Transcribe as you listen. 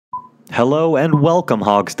Hello and welcome,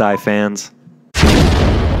 Hogs Die fans,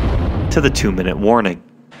 to the 2-minute warning.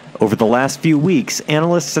 Over the last few weeks,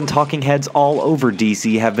 analysts and talking heads all over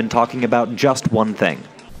DC have been talking about just one thing.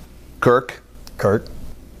 Kirk. Kurt.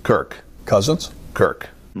 Kirk. Cousins. Kirk.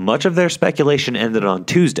 Much of their speculation ended on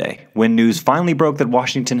Tuesday, when news finally broke that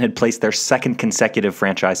Washington had placed their second consecutive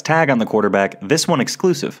franchise tag on the quarterback, this one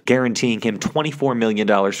exclusive, guaranteeing him $24 million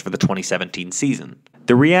for the 2017 season.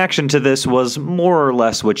 The reaction to this was more or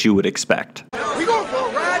less what you would expect.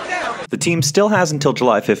 The team still has until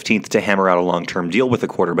July 15th to hammer out a long-term deal with the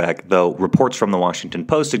quarterback, though reports from the Washington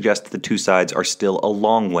Post suggest that the two sides are still a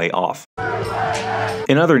long way off.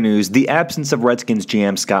 In other news, the absence of Redskins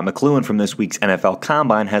GM Scott McCloughan from this week's NFL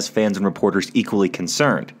Combine has fans and reporters equally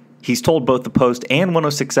concerned. He's told both the Post and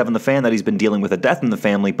 106.7 The Fan that he's been dealing with a death in the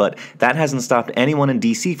family, but that hasn't stopped anyone in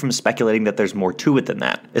DC from speculating that there's more to it than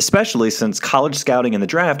that, especially since college scouting and the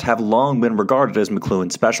draft have long been regarded as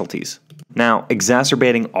McCloughan's specialties. Now,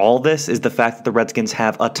 exacerbating all this is the fact that the Redskins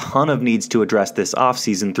have a ton of needs to address this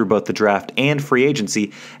offseason through both the draft and free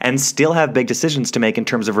agency, and still have big decisions to make in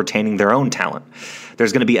terms of retaining their own talent.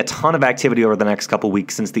 There's going to be a ton of activity over the next couple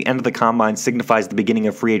weeks since the end of the Combine signifies the beginning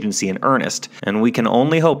of free agency in earnest, and we can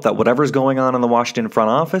only hope that whatever's going on in the Washington front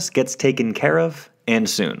office gets taken care of, and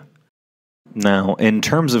soon. Now, in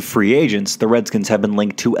terms of free agents, the Redskins have been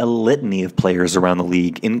linked to a litany of players around the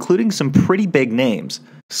league, including some pretty big names.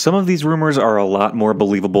 Some of these rumors are a lot more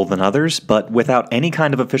believable than others, but without any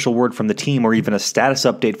kind of official word from the team or even a status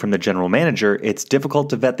update from the general manager, it's difficult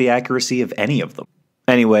to vet the accuracy of any of them.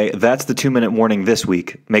 Anyway, that's the 2-minute warning this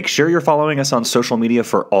week. Make sure you're following us on social media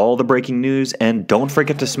for all the breaking news, and don't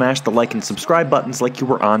forget to smash the like and subscribe buttons like you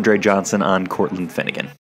were Andre Johnson on Cortland Finnegan.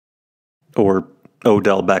 Or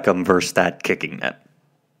Odell Beckham versus that kicking net.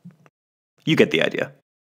 You get the idea.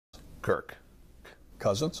 Kirk.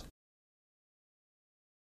 Cousins.